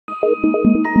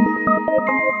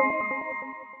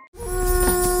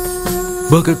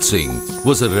Bhagat Singh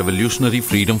was a revolutionary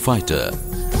freedom fighter,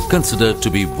 considered to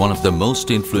be one of the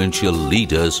most influential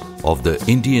leaders of the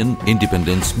Indian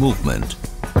independence movement,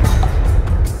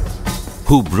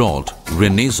 who brought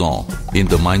renaissance in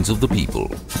the minds of the people.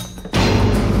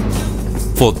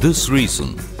 For this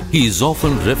reason, he is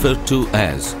often referred to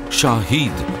as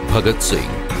Shahid Bhagat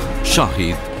Singh,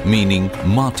 Shahid meaning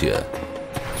martyr.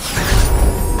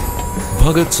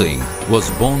 Bhagat Singh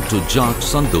was born to Jat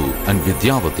Sandhu and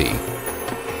Vidyavati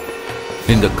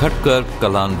in the Khatkar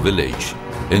Kalan village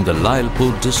in the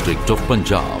Lalpur district of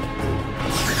Punjab.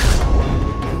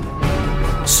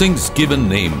 Singh's given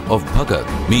name of Bhagat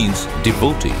means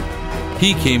devotee.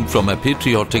 He came from a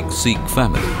patriotic Sikh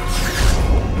family,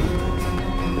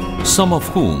 some of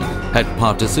whom had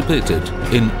participated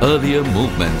in earlier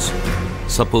movements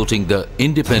supporting the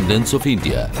independence of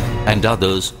India, and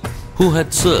others who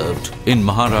had served in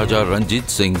Maharaja Ranjit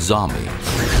Singh's army.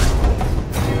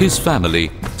 His family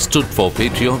stood for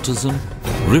patriotism,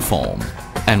 reform,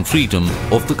 and freedom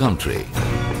of the country.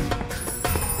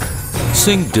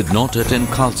 Singh did not attend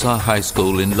Khalsa High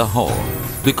School in Lahore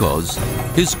because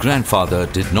his grandfather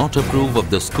did not approve of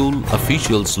the school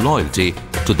officials' loyalty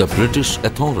to the British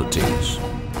authorities.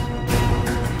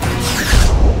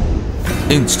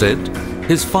 Instead,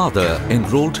 his father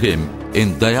enrolled him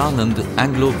in Dayanand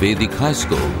Anglo-Vedic High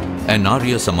School, an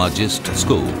Arya Samajist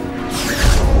school.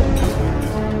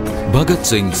 Bhagat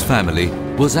Singh's family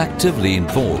was actively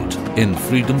involved in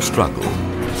freedom struggle.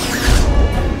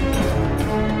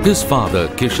 His father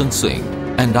Kishan Singh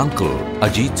and uncle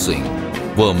Ajit Singh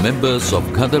were members of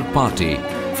Ghadar party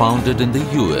founded in the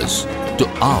US to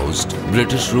oust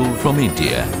British rule from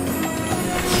India.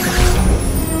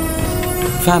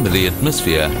 Family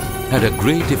atmosphere had a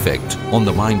great effect on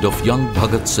the mind of young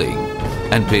Bhagat Singh,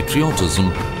 and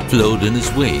patriotism flowed in his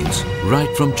veins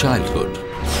right from childhood.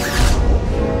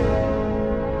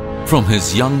 From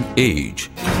his young age,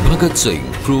 Bhagat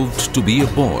Singh proved to be a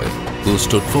boy who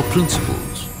stood for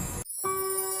principles.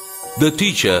 The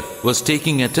teacher was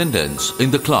taking attendance in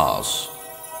the class.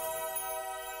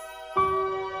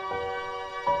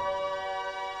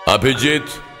 Abhijit.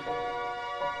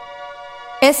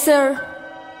 Yes, sir.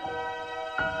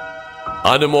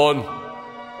 Anumon.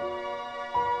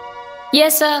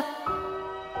 Yes, sir.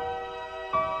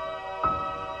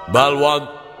 Balwant.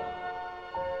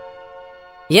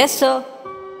 Yes, sir.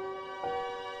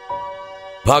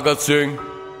 Bhagat Singh.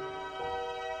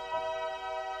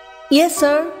 Yes,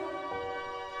 sir.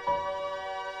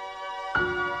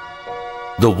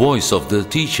 The voice of the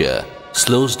teacher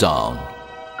slows down.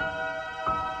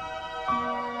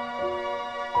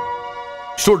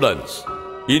 Students,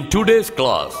 in today's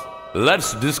class,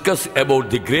 let's discuss about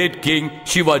the great king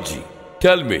Shivaji.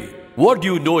 Tell me, what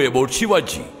do you know about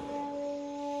Shivaji?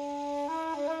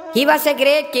 He was a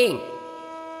great king.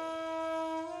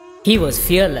 He was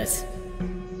fearless.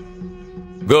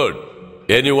 Good.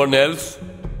 Anyone else?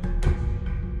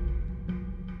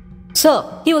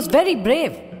 Sir, he was very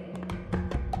brave.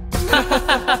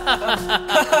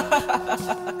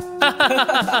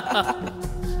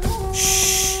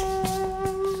 Shh.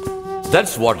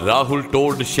 That's what Rahul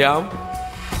told Shyam.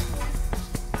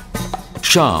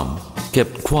 Shyam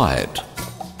kept quiet.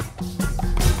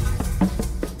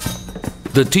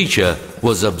 The teacher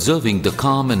was observing the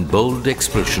calm and bold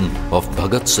expression of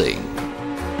Bhagat Singh.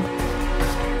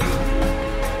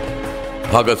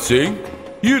 Bhagat Singh,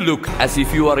 you look as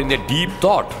if you are in a deep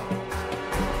thought.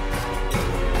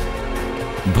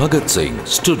 Bhagat Singh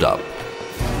stood up.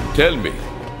 Tell me,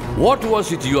 what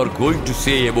was it you are going to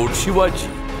say about Shivaji?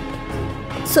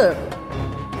 Sir,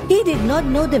 he did not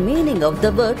know the meaning of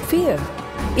the word fear.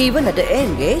 Even at a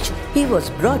young age, he was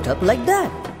brought up like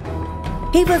that.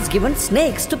 He was given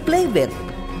snakes to play with.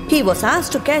 He was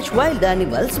asked to catch wild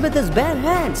animals with his bare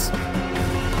hands.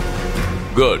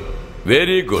 Good.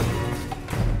 Very good.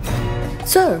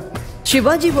 Sir,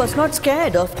 Shivaji was not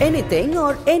scared of anything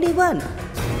or anyone.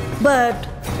 But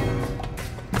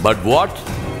what?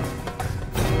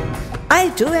 I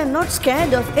too am not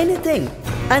scared of anything,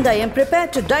 and I am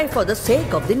prepared to die for the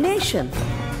sake of the nation.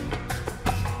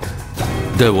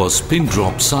 There was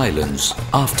pin-drop silence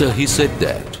after he said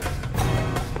that.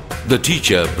 The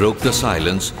teacher broke the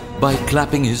silence by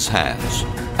clapping his hands,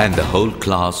 and the whole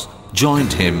class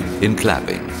joined him in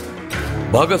clapping.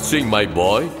 Bhagat Singh, my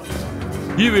boy,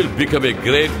 you will become a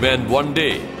great man one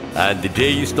day, and the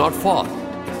day is not far.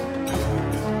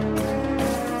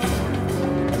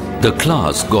 The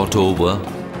class got over,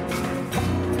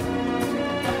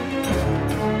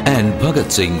 and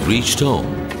Bhagat Singh reached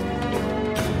home.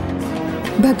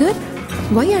 Bhagat,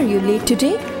 why are you late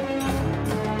today?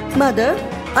 Mother,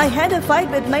 I had a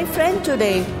fight with my friend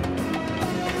today.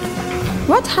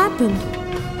 What happened?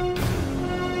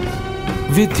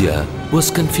 Vidya was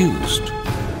confused.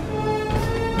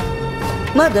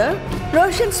 Mother,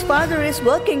 Roshan's father is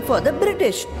working for the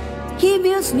British. He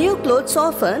wears new clothes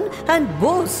often and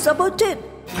boasts about it.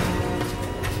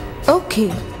 Okay,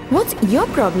 what's your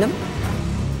problem?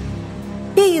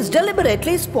 He is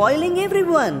deliberately spoiling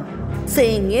everyone.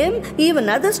 Saying him, even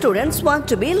other students want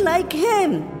to be like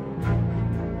him.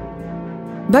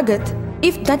 Bhagat,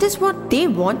 if that is what they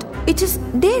want, it is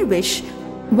their wish.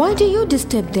 Why do you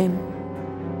disturb them?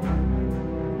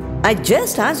 I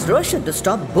just asked Roshan to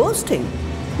stop boasting,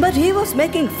 but he was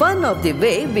making fun of the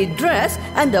way we dress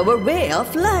and our way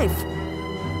of life.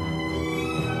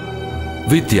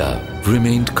 Vidya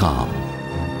remained calm.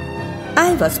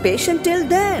 I was patient till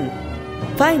then.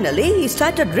 Finally, he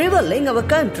started reveling our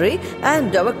country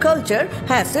and our culture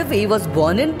as if he was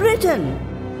born in Britain.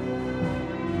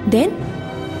 Then?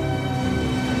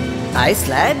 I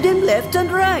slapped him left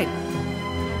and right.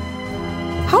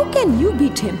 How can you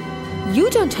beat him? You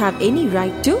don't have any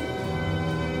right to.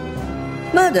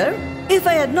 Mother, if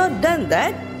I had not done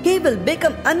that, he will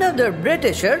become another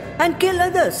Britisher and kill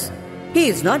others. He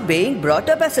is not being brought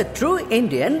up as a true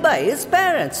Indian by his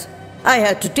parents. I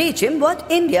had to teach him what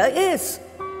India is.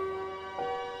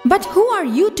 But who are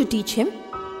you to teach him?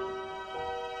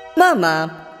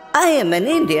 Mama, I am an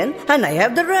Indian and I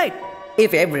have the right.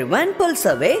 If everyone pulls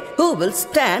away, who will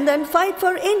stand and fight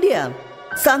for India?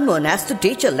 Someone has to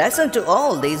teach a lesson to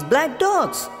all these black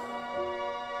dogs.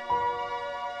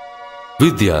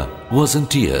 Vidya was in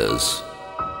tears.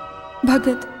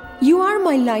 Bhagat, you are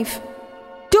my life.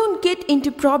 Don't get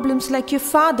into problems like your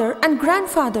father and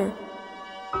grandfather.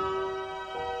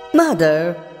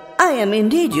 Mother, I am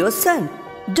indeed your son.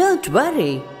 Don't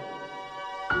worry.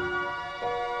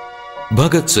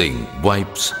 Bhagat Singh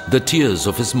wipes the tears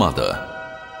of his mother.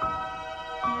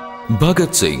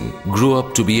 Bhagat Singh grew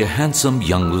up to be a handsome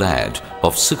young lad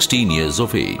of 16 years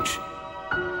of age.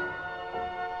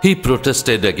 He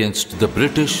protested against the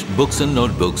British books and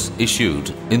notebooks issued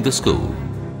in the school.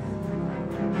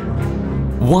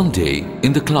 One day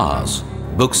in the class,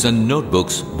 books and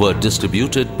notebooks were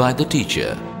distributed by the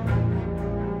teacher.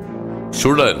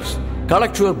 Students,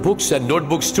 collect your books and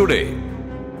notebooks today.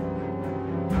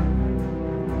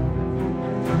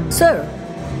 Sir,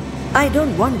 I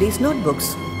don't want these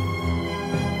notebooks.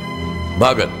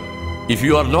 Bhagat, if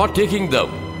you are not taking them,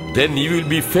 then you will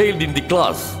be failed in the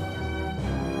class.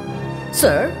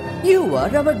 Sir, you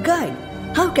are our guide.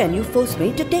 How can you force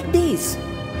me to take these?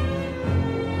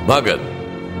 Bhagat,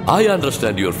 I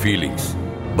understand your feelings,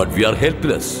 but we are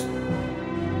helpless.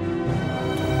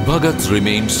 Bhagat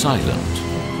remained silent.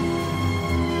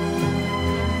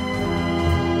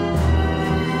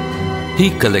 He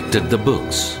collected the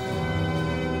books.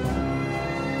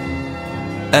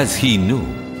 As he knew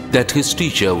that his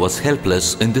teacher was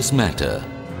helpless in this matter.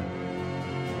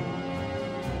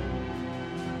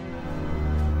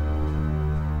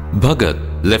 Bhagat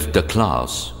left the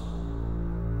class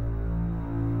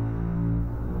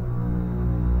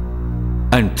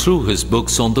and threw his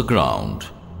books on the ground.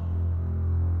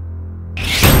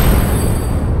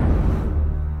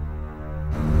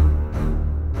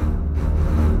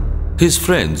 His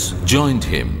friends joined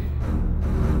him.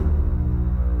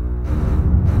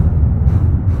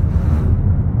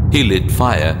 He lit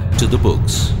fire to the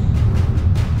books.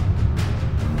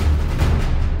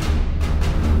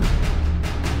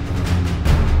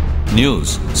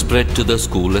 News spread to the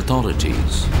school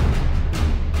authorities.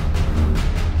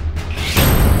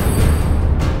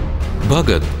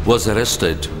 Bhagat was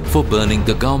arrested for burning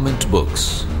the government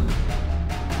books.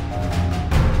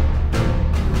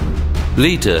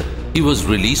 Later, he was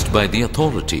released by the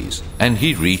authorities and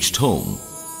he reached home.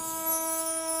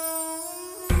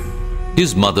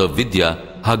 His mother Vidya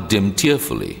hugged him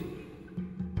tearfully.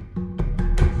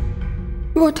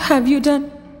 What have you done?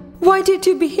 Why did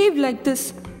you behave like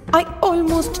this? I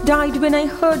almost died when I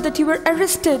heard that you were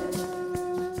arrested.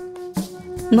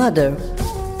 Mother,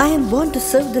 I am born to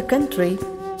serve the country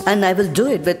and I will do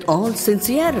it with all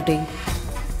sincerity.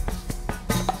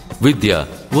 Vidya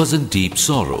was in deep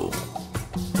sorrow.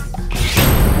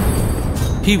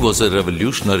 He was a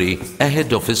revolutionary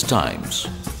ahead of his times.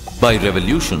 By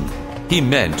revolution, he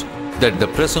meant that the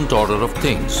present order of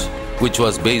things, which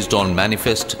was based on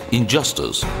manifest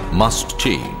injustice, must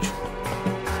change.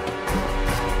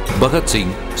 Bhagat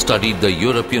Singh studied the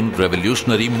European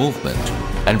revolutionary movement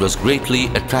and was greatly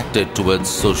attracted towards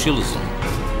socialism.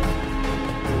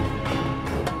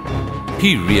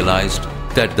 He realized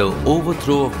that the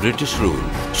overthrow of British rule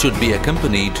should be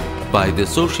accompanied by the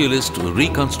socialist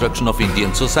reconstruction of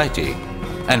Indian society,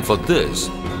 and for this,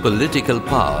 political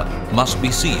power must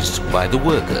be seized by the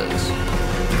workers.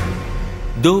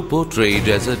 Though portrayed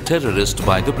as a terrorist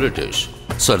by the British,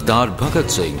 Sardar Bhagat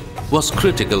Singh was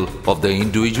critical of the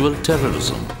individual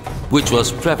terrorism, which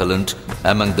was prevalent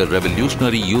among the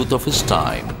revolutionary youth of his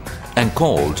time, and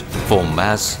called for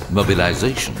mass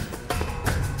mobilization.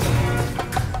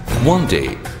 One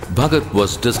day, Bhagat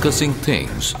was discussing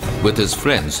things with his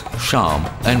friends Shyam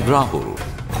and Rahul.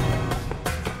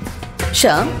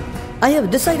 Shyam, I have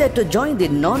decided to join the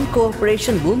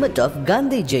non-cooperation movement of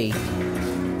Gandhiji.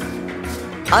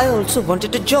 I also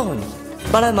wanted to join,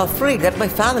 but I'm afraid that my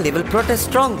family will protest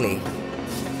strongly.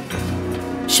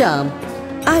 Shyam,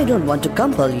 I don't want to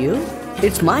compel you.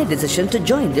 It's my decision to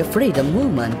join the freedom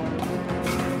movement.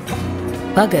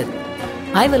 Bhagat,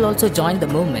 I will also join the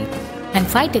movement and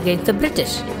fight against the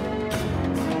British.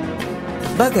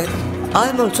 Bhagat, I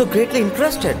am also greatly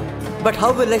interested, but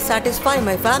how will I satisfy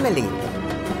my family?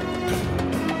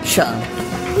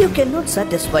 Shyam, you cannot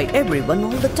satisfy everyone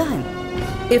all the time.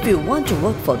 If you want to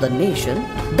work for the nation,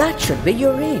 that should be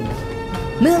your aim.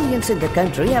 Millions in the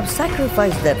country have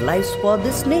sacrificed their lives for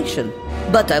this nation,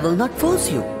 but I will not force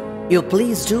you. You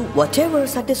please do whatever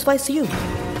satisfies you.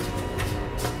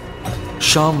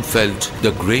 Shyam felt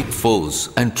the great force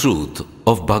and truth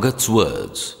of Bhagat's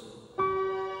words.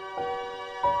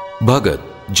 Bhagat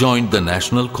joined the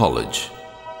National College.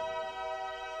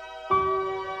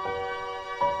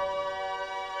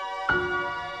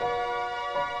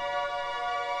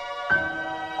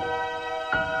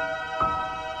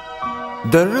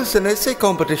 There is an essay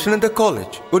competition in the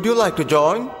college. Would you like to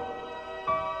join?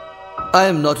 I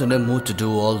am not in a mood to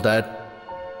do all that.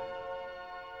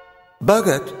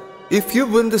 Bhagat, if you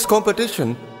win this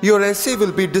competition, your essay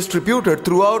will be distributed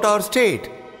throughout our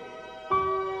state.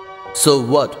 So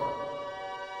what?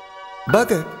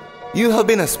 Bhagat, you have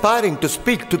been aspiring to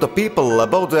speak to the people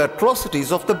about the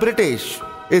atrocities of the British,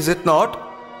 is it not?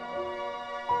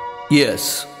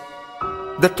 Yes.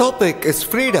 The topic is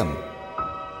freedom.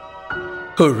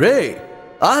 Hooray!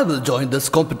 I will join this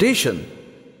competition.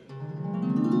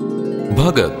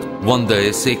 Bhagat won the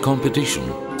essay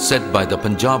competition set by the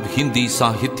Punjab Hindi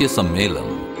Sahitya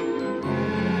Sammelan.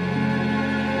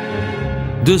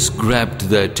 This grabbed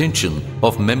the attention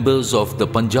of members of the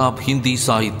Punjab Hindi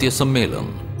Sahitya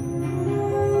Sammelan.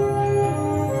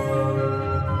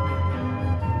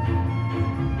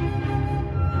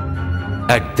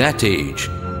 At that age,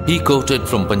 he quoted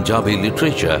from Punjabi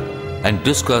literature and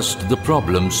discussed the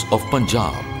problems of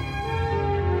Punjab.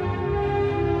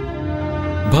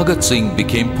 Bhagat Singh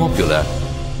became popular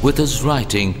with his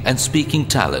writing and speaking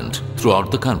talent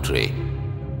throughout the country.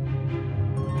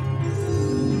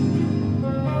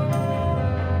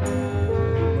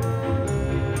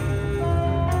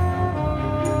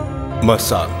 My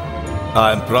son,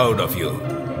 I am proud of you.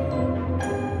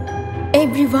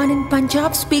 Everyone in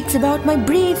Punjab speaks about my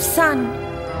brave son.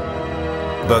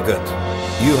 Bhagat,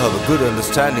 you have a good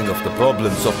understanding of the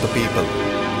problems of the people.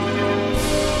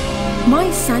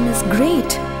 My son is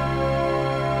great.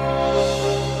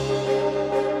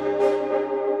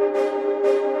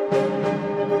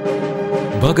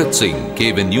 Bhagat Singh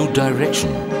gave a new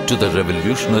direction to the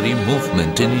revolutionary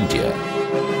movement in India.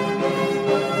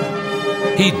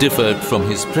 He differed from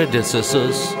his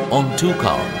predecessors on two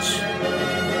counts.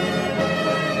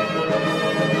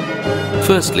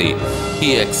 Firstly,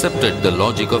 he accepted the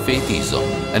logic of atheism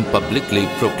and publicly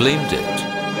proclaimed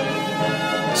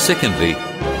it. Secondly,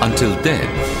 until then,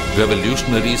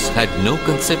 revolutionaries had no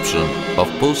conception of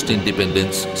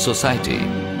post-independence society.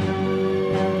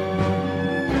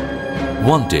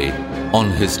 One day,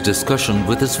 on his discussion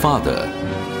with his father,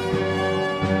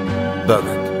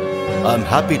 Bhagat, I am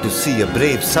happy to see a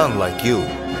brave son like you,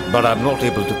 but I am not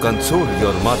able to console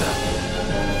your mother.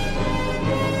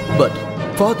 But,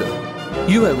 father,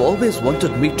 you have always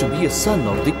wanted me to be a son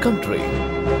of the country.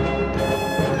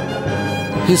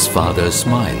 his father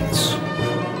smiles.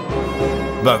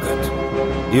 Bhagat,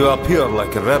 you appear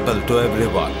like a rebel to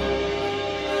everyone.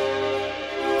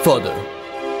 Father,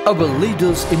 our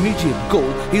leader's immediate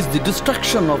goal is the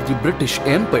destruction of the British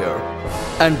Empire,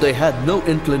 and they had no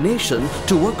inclination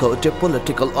to work out a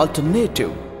political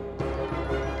alternative.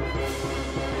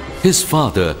 His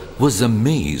father was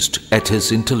amazed at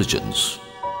his intelligence.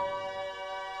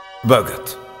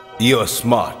 Bhagat, you are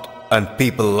smart and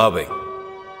people-loving.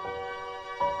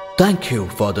 Thank you,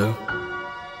 Father.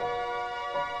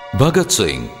 Bhagat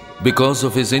Singh, because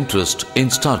of his interest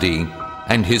in studying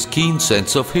and his keen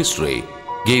sense of history,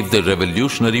 gave the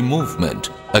revolutionary movement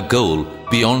a goal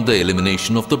beyond the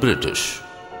elimination of the British.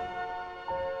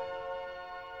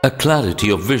 A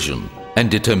clarity of vision and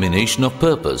determination of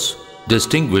purpose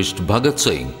distinguished Bhagat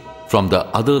Singh from the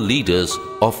other leaders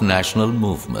of national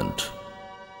movement.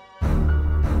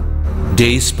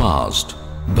 Days passed.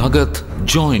 Bhagat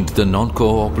joined the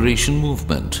non-cooperation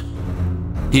movement.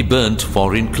 He burnt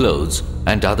foreign clothes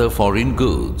and other foreign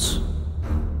goods.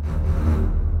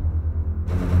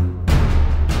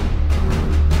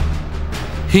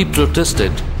 He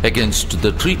protested against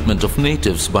the treatment of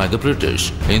natives by the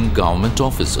British in government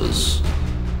offices.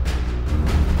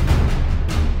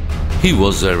 He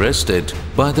was arrested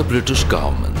by the British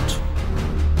government.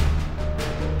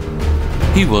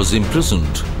 He was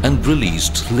imprisoned and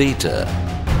released later.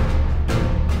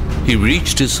 He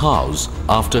reached his house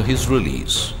after his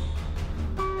release.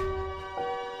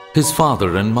 His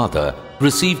father and mother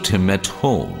received him at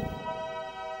home.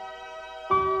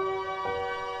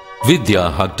 Vidya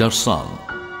hugged her son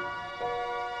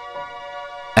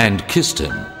and kissed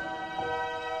him.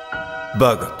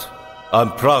 Bhagat,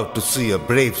 I'm proud to see a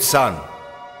brave son.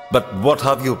 But what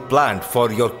have you planned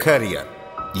for your career?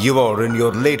 You are in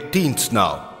your late teens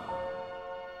now.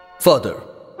 Father,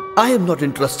 I am not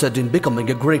interested in becoming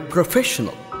a great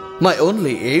professional. My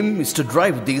only aim is to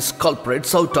drive these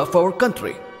culprits out of our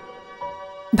country.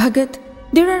 Bhagat,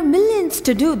 there are millions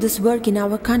to do this work in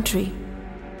our country.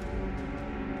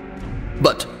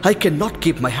 But I cannot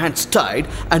keep my hands tied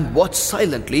and watch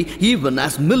silently even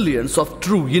as millions of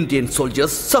true Indian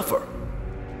soldiers suffer.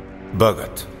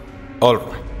 Bhagat, all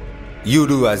right. You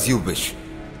do as you wish.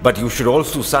 But you should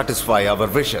also satisfy our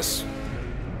wishes.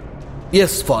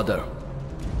 Yes, Father.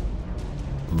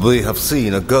 We have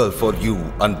seen a girl for you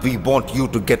and we want you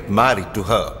to get married to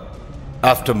her.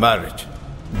 After marriage,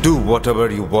 do whatever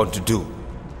you want to do.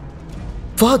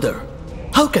 Father,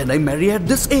 how can I marry at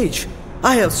this age?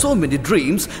 I have so many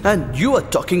dreams and you are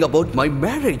talking about my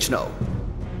marriage now.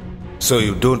 So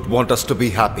you don't want us to be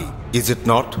happy, is it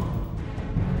not?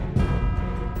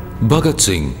 Bhagat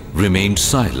Singh remained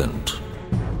silent.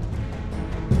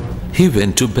 He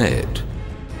went to bed.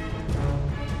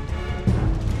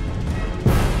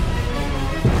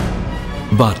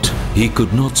 But he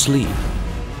could not sleep.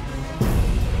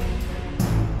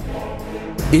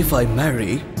 If I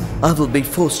marry, I will be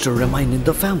forced to remain in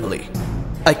the family.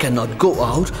 I cannot go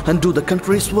out and do the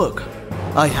country's work.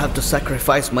 I have to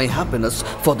sacrifice my happiness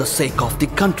for the sake of the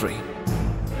country.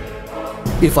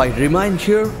 If I remain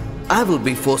here, I will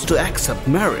be forced to accept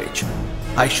marriage.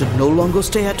 I should no longer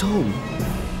stay at home.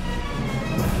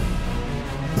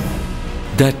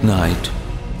 That night,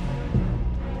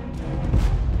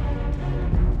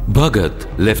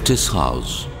 Bhagat left his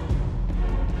house.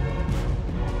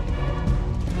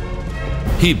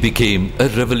 He became a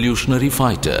revolutionary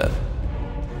fighter.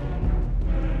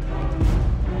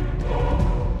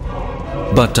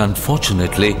 But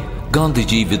unfortunately,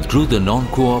 Gandhiji withdrew the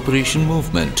non-cooperation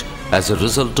movement as a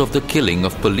result of the killing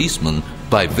of policemen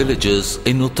by villagers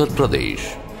in Uttar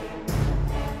Pradesh.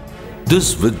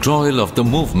 This withdrawal of the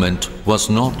movement was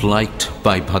not liked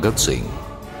by Bhagat Singh.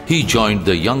 He joined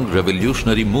the young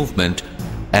revolutionary movement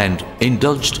and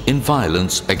indulged in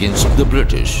violence against the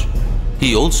British.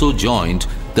 He also joined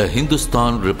the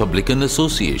Hindustan Republican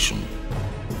Association.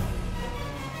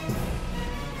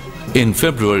 In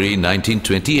February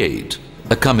 1928,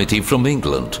 a committee from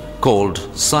England called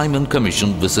Simon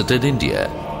Commission visited India.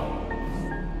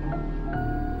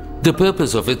 The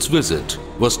purpose of its visit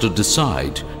was to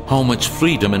decide how much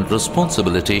freedom and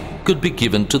responsibility could be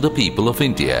given to the people of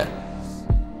India.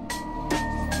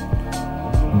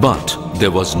 But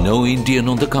there was no Indian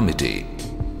on the committee.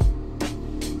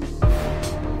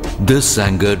 This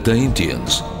angered the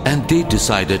Indians and they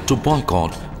decided to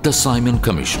boycott the Simon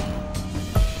Commission.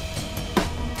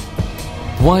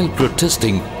 While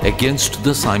protesting against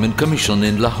the Simon Commission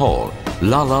in Lahore,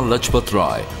 Lala Lajpat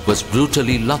Rai was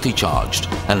brutally lathi-charged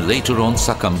and later on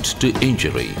succumbed to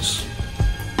injuries.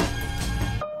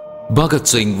 Bhagat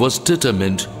Singh was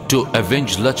determined to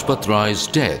avenge Lajpat Rai's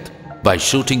death by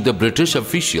shooting the British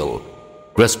official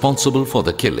responsible for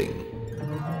the killing.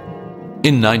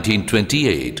 In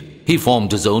 1928, he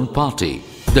formed his own party,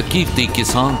 the Kirti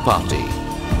Kisan Party.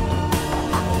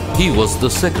 He was the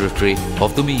secretary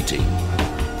of the meeting.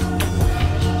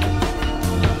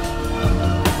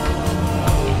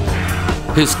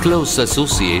 His close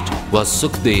associate was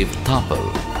Sukhdev Thapar.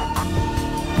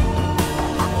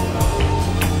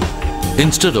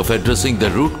 Instead of addressing the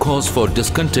root cause for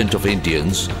discontent of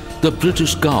Indians, the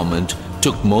British government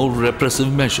took more repressive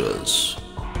measures.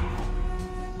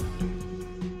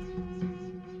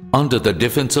 Under the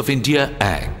Defence of India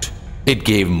Act, it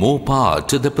gave more power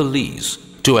to the police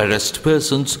to arrest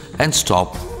persons and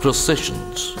stop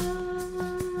processions.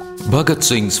 Bhagat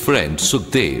Singh's friend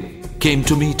Sukhdev came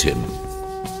to meet him.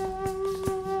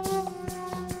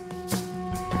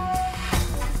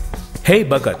 Hey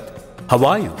Bhagat, how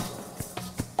are you?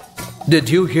 Did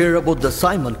you hear about the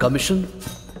Simon Commission?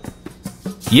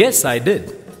 Yes, I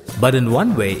did. But in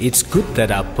one way, it's good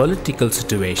that our political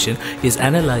situation is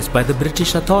analyzed by the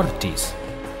British authorities.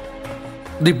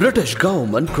 The British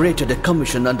government created a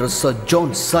commission under Sir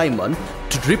John Simon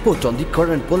to report on the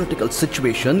current political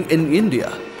situation in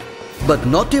India. But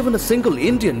not even a single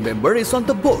Indian member is on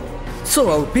the board. So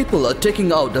our people are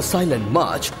taking out a silent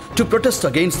march to protest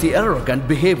against the arrogant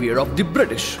behavior of the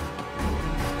British.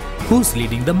 Who's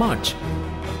leading the march?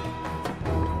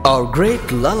 Our great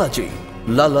Lalaji,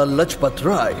 Lala Lajpat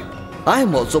Rai. I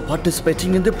am also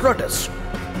participating in the protest.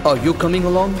 Are you coming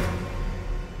along?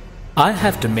 I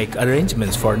have to make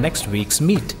arrangements for next week's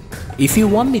meet. If you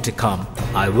want me to come,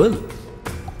 I will.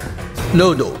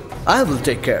 No, I will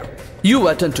take care. You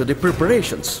attend to the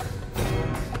preparations.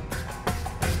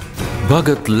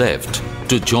 Bhagat left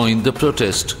to join the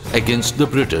protest against the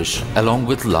British along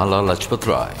with Lala Lajpat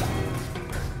Rai.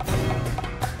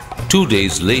 2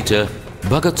 days later,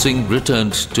 Bhagat Singh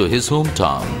returned to his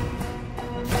hometown.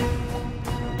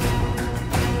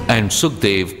 And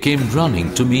Sukhdev came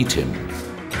running to meet him.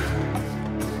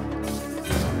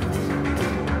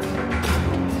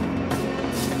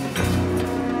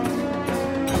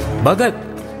 Bhagat,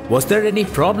 was there any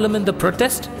problem in the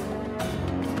protest?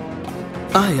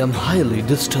 I am highly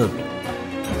disturbed.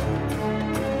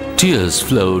 Tears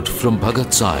flowed from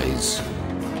Bhagat's eyes.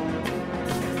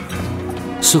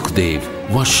 Sukhdev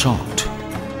was shocked.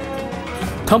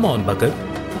 Come on, Bhagat.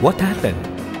 What happened?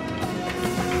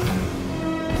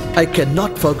 I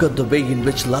cannot forget the way in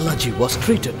which Lalaji was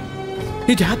treated.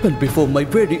 It happened before my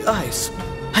very eyes.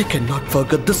 I cannot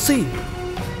forget the scene.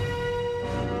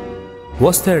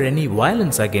 Was there any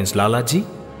violence against Lalaji?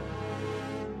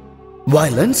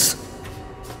 Violence?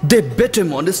 They beat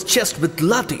him on his chest with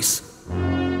lathis.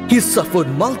 He suffered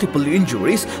multiple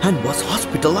injuries and was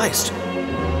hospitalized.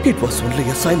 It was only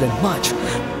a silent march,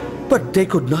 but they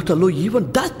could not allow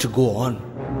even that to go on.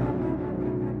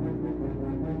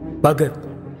 Bhagat,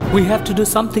 we have to do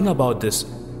something about this.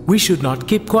 We should not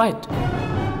keep quiet.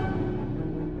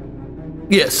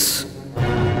 Yes.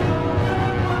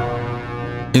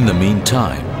 In the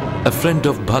meantime, a friend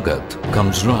of Bhagat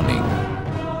comes running.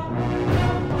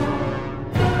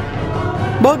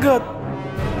 Bhagat!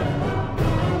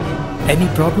 Any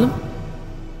problem?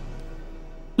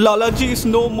 Lalaji is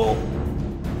no more.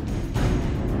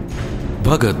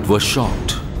 Bhagat was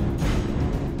shocked.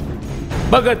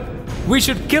 Bhagat, we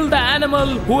should kill the animal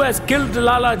who has killed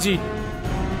Lalaji.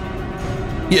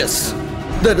 Yes,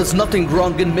 there is nothing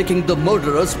wrong in making the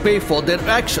murderers pay for their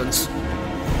actions.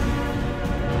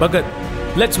 Bhagat,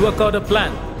 let's work out a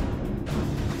plan.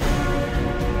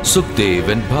 Sukhdev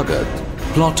and Bhagat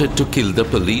plotted to kill the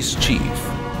police chief.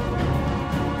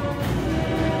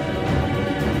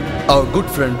 Our good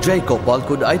friend Jai Gopal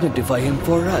could identify him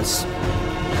for us.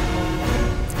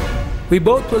 We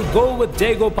both will go with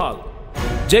Jai Gopal.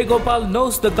 Jai Gopal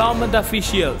knows the government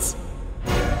officials.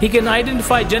 He can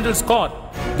identify General Scott,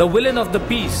 the villain of the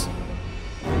piece.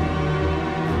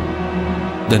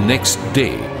 The next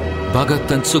day,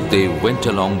 Bhagat and Sukhdev went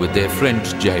along with their friend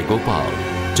Jai Gopal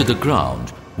to the ground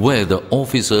where the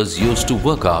officers used to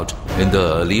work out in the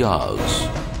early hours.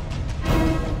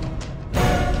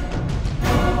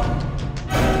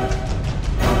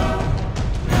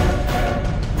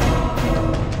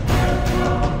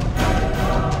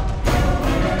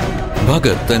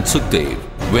 Bhagat and Sukhdev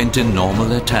went in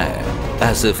normal attire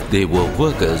as if they were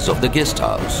workers of the guest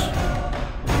house.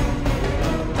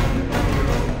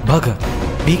 Bhagat,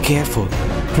 be careful.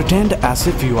 Pretend as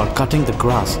if you are cutting the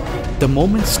grass. The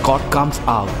moment Scott comes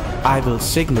out, I will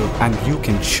signal and you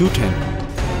can shoot him.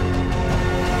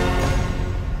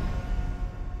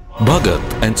 Bhagat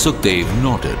and Sukhdev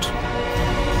nodded.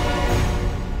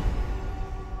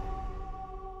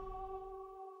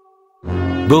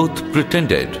 Both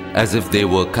pretended as if they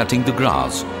were cutting the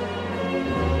grass.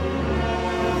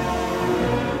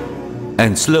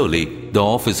 And slowly, the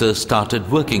officers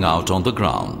started working out on the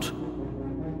ground.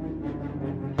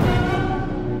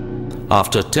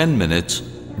 After 10 minutes,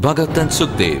 Bhagat and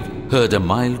Sukhdev heard a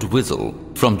mild whistle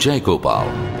from Jai Gopal,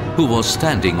 who was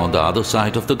standing on the other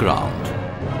side of the ground.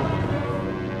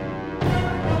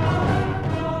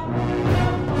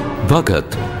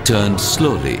 Bhagat turned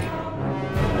slowly.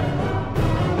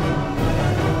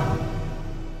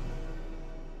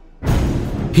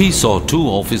 He saw two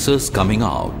officers coming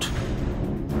out.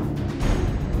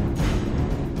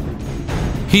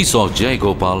 He saw Jai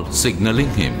Gopal signaling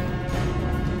him.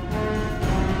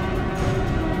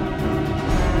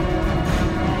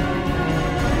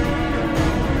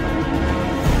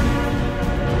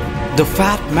 The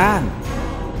fat man!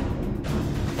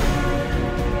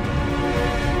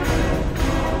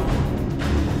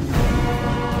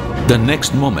 The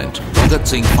next moment, Bhagat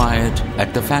Singh fired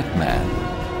at the fat man.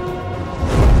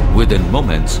 Within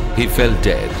moments, he fell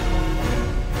dead.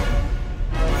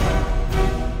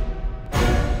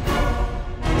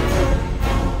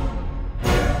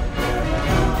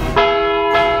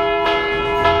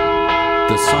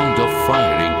 The sound of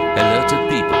firing alerted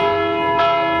people,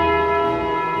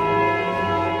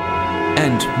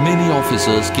 and many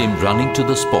officers came running to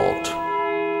the spot.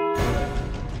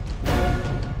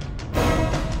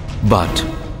 But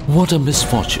what a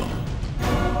misfortune!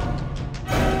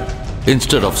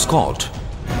 Instead of Scott,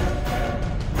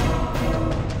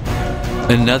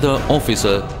 another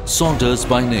officer, Saunders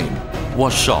by name,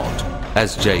 was shot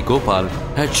as Jai Gopal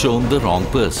had shown the wrong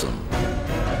person.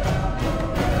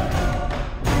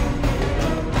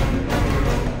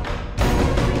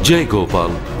 Jai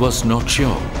Gopal was not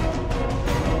sure.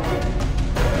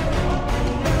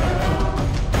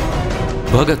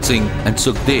 Bhagat Singh and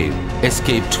Sukhdev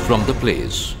escaped from the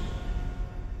place.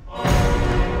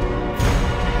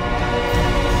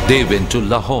 They went to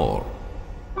Lahore.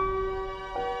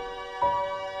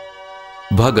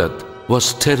 Bhagat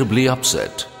was terribly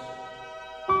upset.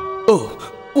 Oh,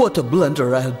 what a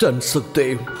blunder I have done,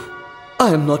 Sukhdev.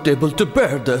 I am not able to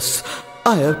bear this.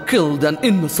 I have killed an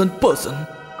innocent person.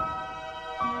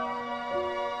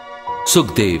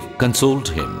 Sukhdev consoled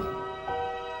him.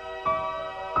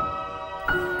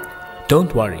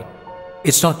 Don't worry,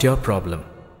 it's not your problem.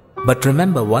 But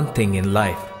remember one thing in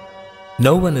life.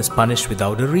 No one is punished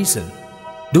without a reason.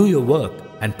 Do your work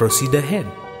and proceed ahead.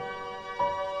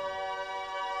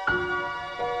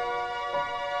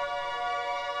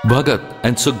 Bhagat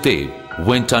and Sukhdev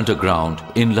went underground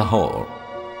in Lahore.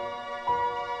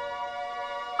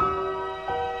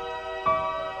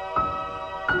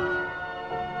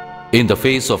 In the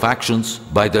face of actions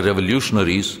by the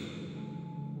revolutionaries,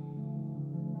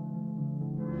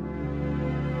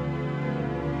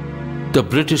 the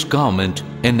British government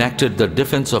enacted the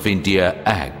Defence of India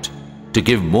Act to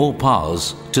give more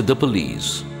powers to the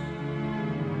police.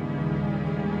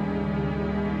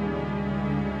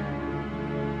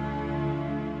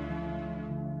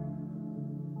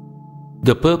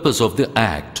 The purpose of the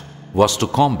act was to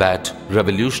combat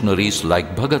revolutionaries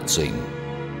like Bhagat Singh.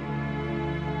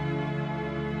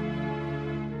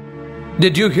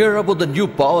 Did you hear about the new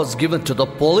powers given to the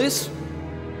police?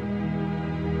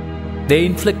 They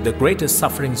inflict the greatest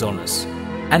sufferings on us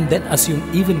and then assume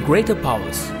even greater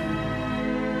powers.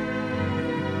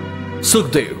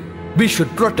 Sukhdev, we should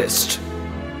protest.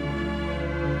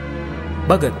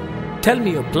 Bhagat, tell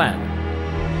me your plan.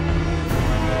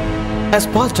 As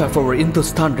part of our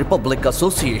Hindustan Republic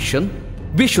Association,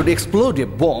 we should explode a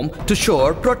bomb to show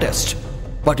our protest,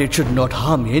 but it should not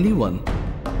harm anyone.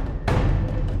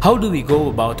 How do we go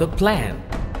about a plan?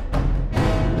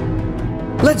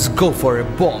 Let's go for a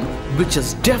bomb which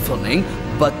is deafening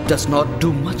but does not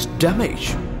do much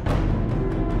damage.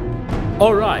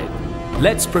 All right,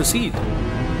 let's proceed.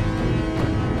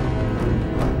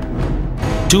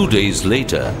 2 days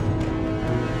later,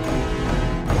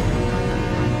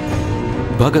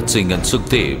 Bhagat Singh and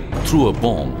Sukhdev threw a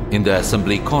bomb in the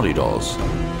assembly corridors.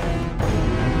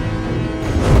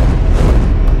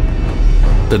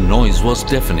 The noise was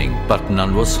deafening, but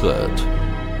none was heard.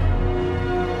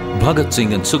 Bhagat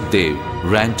Singh and Sukhdev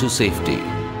ran to safety.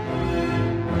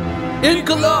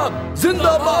 Inqilab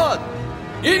Zindabad!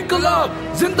 Inqilab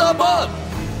Zindabad!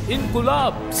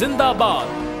 Inqilab Zindabad!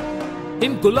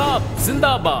 Inqilab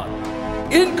Zindabad!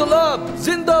 Inqilab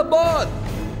Zindabad!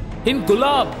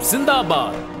 Inqilab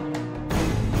Zindabad!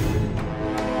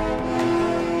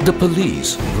 The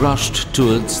police rushed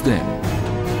towards them.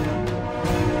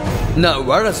 Now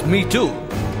arrest me too.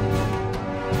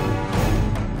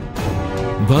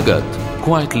 Bhagat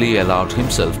quietly allowed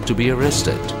himself to be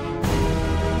arrested.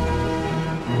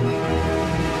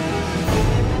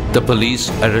 The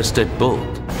police arrested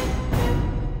both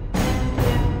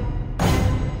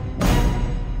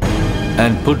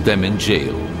and put them in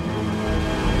jail.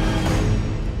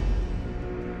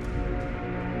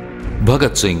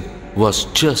 Bhagat Singh was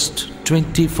just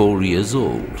 24 years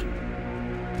old.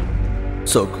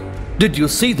 Sukh, did you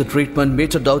see the treatment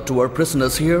meted out to our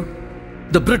prisoners here?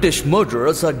 The British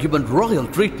murderers are given royal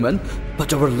treatment,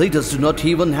 but our leaders do not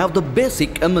even have the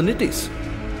basic amenities.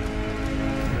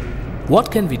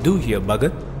 What can we do here,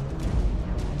 Bhagat?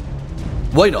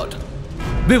 Why not?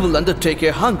 We will undertake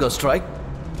a hunger strike.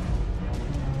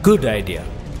 Good idea.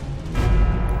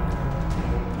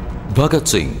 Bhagat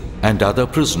Singh and other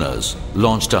prisoners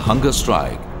launched a hunger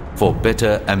strike for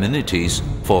better amenities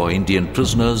for Indian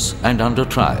prisoners and under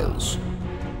trials.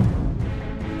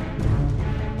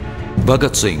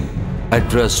 Bhagat Singh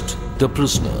addressed the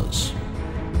prisoners.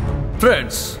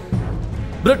 Friends,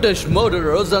 British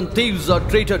murderers and thieves are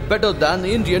treated better than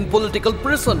Indian political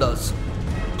prisoners,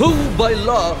 who by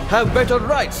law have better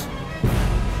rights.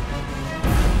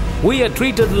 We are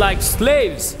treated like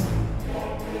slaves.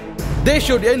 They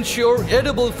should ensure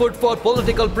edible food for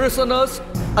political prisoners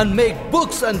and make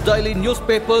books and daily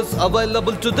newspapers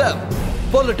available to them.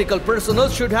 Political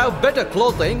prisoners should have better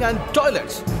clothing and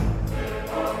toilets.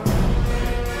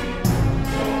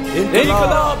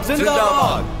 Inqilab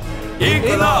Zindabad!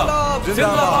 Inqilab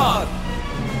Zindabad!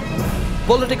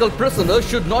 Political prisoners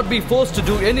should not be forced to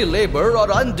do any labor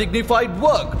or undignified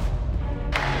work.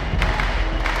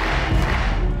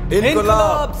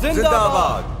 Inqilab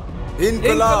Zindabad!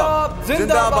 Inqilab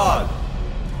Zindabad!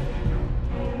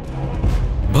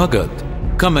 Bhagat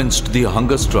commenced the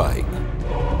hunger strike,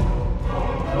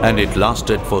 and it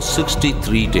lasted for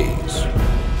 63 days.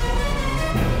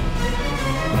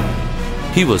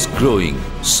 He was growing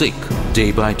sick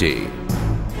day by day.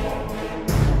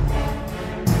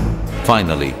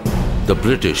 Finally, the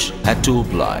British had to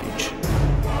oblige.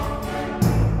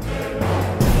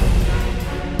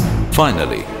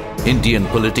 Finally, Indian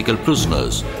political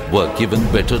prisoners were given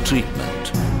better treatment.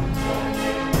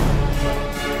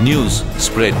 News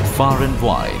spread far and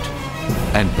wide,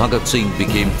 and Bhagat Singh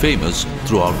became famous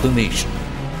throughout the nation.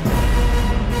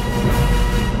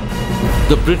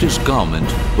 The British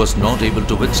government was not able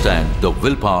to withstand the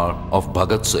willpower of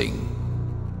Bhagat Singh.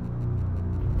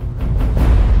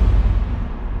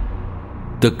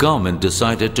 The government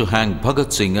decided to hang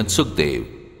Bhagat Singh and Sukhdev,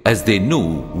 as they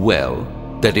knew well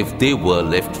that if they were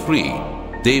left free,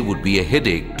 they would be a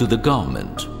headache to the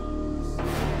government.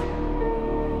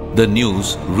 The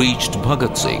news reached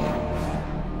Bhagat Singh.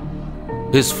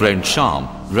 His friend Shyam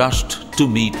rushed to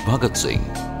meet Bhagat Singh.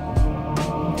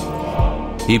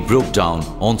 He broke down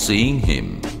on seeing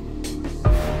him.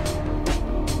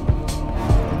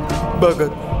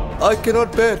 Bhagat, I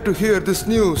cannot bear to hear this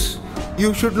news.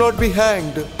 You should not be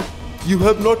hanged. You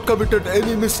have not committed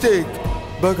any mistake.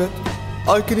 Bhagat,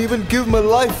 I can even give my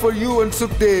life for you and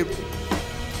Sukhdev.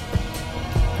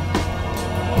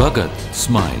 Bhagat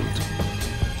smiled.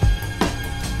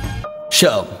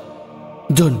 Shyam,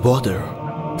 don't bother.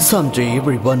 Someday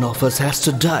every one of us has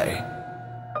to die.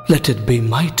 Let it be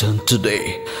my turn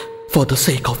today, for the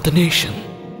sake of the nation.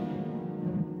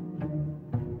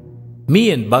 Me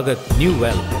and Bhagat knew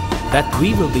well that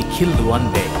we will be killed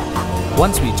one day,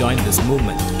 once we join this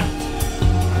movement.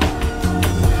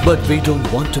 But we don't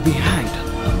want to be hanged.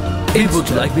 We would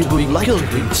like to be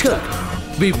killed instead.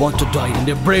 We want to die in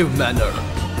a brave manner.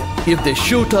 If they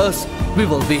shoot us, we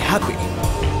will be happy.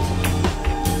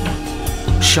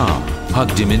 Shyam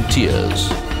hugged him in tears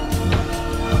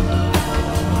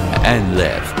and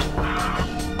left.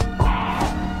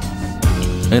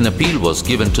 An appeal was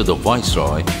given to the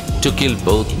Viceroy to kill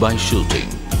both by shooting.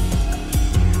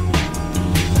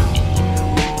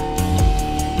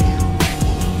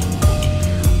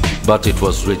 But it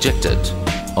was rejected.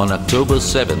 On October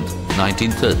 7,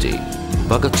 1930,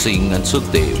 Bhagat Singh and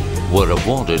Sukhdev were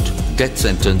awarded death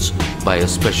sentence by a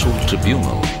special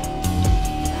tribunal.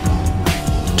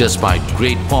 Despite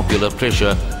great popular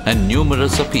pressure and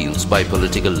numerous appeals by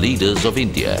political leaders of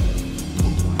India,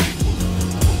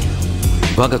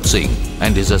 Bhagat Singh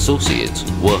and his associates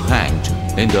were hanged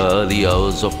in the early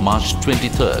hours of March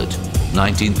 23,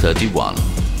 1931.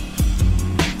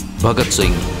 Bhagat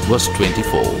Singh was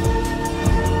 24.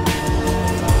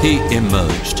 He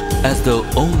emerged as the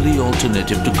only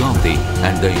alternative to Gandhi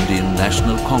and the Indian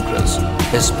National Congress,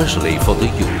 especially for the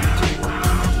youth.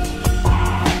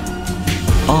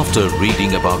 After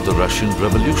reading about the Russian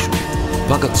Revolution,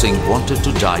 Bhagat Singh wanted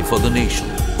to die for the nation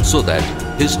so that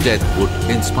his death would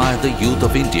inspire the youth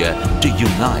of India to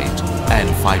unite and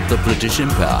fight the British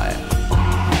Empire.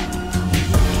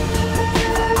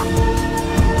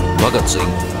 Bhagat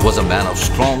Singh was a man of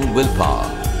strong willpower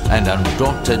and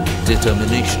undaunted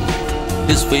determination.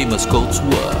 His famous quotes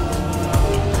were,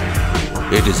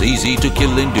 "It is easy to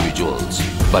kill individuals,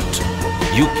 but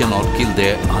you cannot kill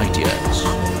their ideas.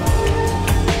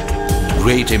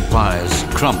 Great empires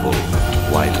crumble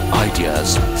while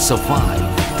ideas survive."